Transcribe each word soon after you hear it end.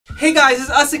Hey guys, it's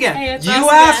us again. Hey, it's you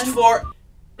us asked again. for...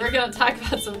 We're gonna talk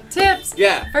about some tips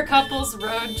for couples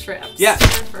road trips. Yeah. Your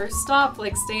first stop,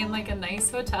 like stay in like a nice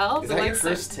hotel. Is that your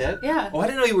first tip? Yeah. Oh, I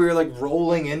didn't know we were like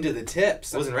rolling into the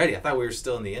tips. I wasn't ready. I thought we were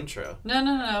still in the intro.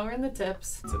 No, we're in the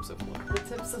tips. Tips of what? The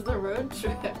tips of the road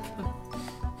trip.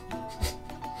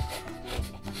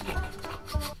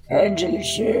 Angela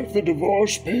served the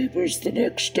divorce papers the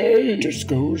next day. Just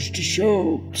goes to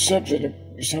show something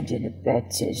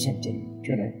about something,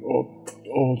 you know,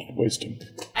 old wisdom.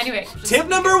 Anyway. Tip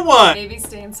number 1. Maybe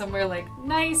staying somewhere like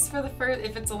nice for the first,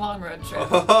 if it's a long road trip.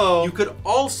 Oh, you could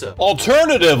also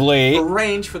alternatively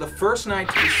arrange for the first night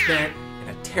to be spent in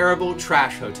a terrible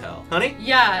trash hotel. Honey?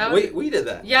 Yeah. Wait, we did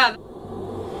that. Yeah.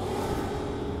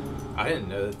 I didn't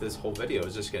know that this whole video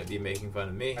was just going to be making fun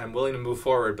of me. I'm willing to move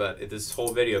forward, but this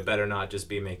whole video better not just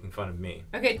be making fun of me.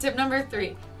 Okay, tip number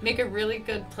 3. Make a really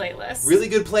good playlist. Really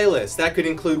good playlist. That could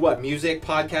include what? Music,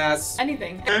 podcasts?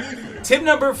 Anything. Tip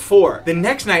number 4. The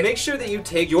next night, make sure that you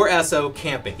take your SO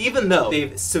camping. Even though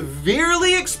they've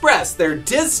severely expressed their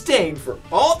disdain for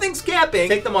all things camping,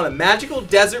 take them on a magical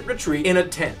desert retreat in a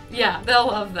tent. Yeah, they'll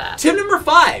love that. Tip number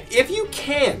 5. If you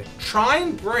can, try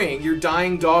and bring your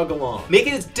dying dog along. Make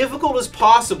it as difficult as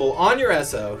possible on your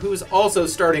SO, who's also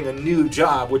starting a new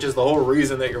job, which is the whole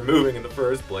reason that you're moving in the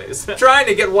first place. Trying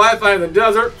to get Wi-Fi in the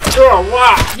desert? Oh,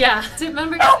 wow! Yeah. Tip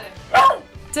number 6.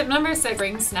 Tip number 6,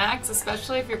 bring snacks,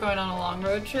 especially if you're going on a long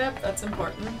road trip. That's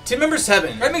important. Tip number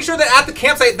 7, try to make sure that at the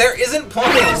campsite there isn't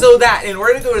plumbing, so that in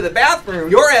order to go to the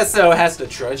bathroom, your SO has to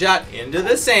trudge out into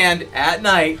the sand at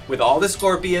night with all the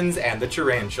scorpions and the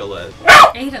tarantulas.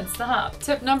 Aiden, stop.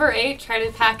 Tip number 8, try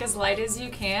to pack as light as you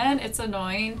can. It's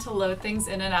annoying to load things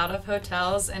in and out of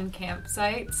hotels and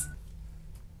campsites.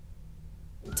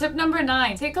 Tip number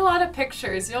 9, take a lot of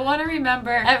pictures. You'll want to remember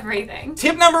everything.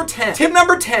 Tip number 10. Tip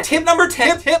number 10. Tip number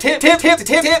 10. Tip number 10.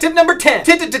 Tip number 10.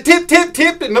 Tip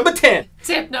number 10.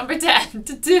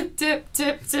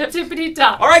 Tippity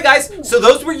top. All right, guys. So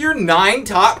those were your 9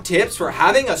 top tips for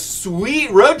having a sweet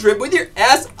road trip with your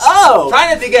SO.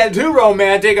 Try not to get too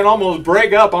romantic and almost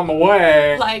break up on the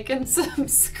way. Like and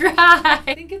subscribe. I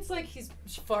think it's like he's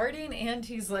farting and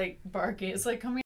he's like barking. It's like coming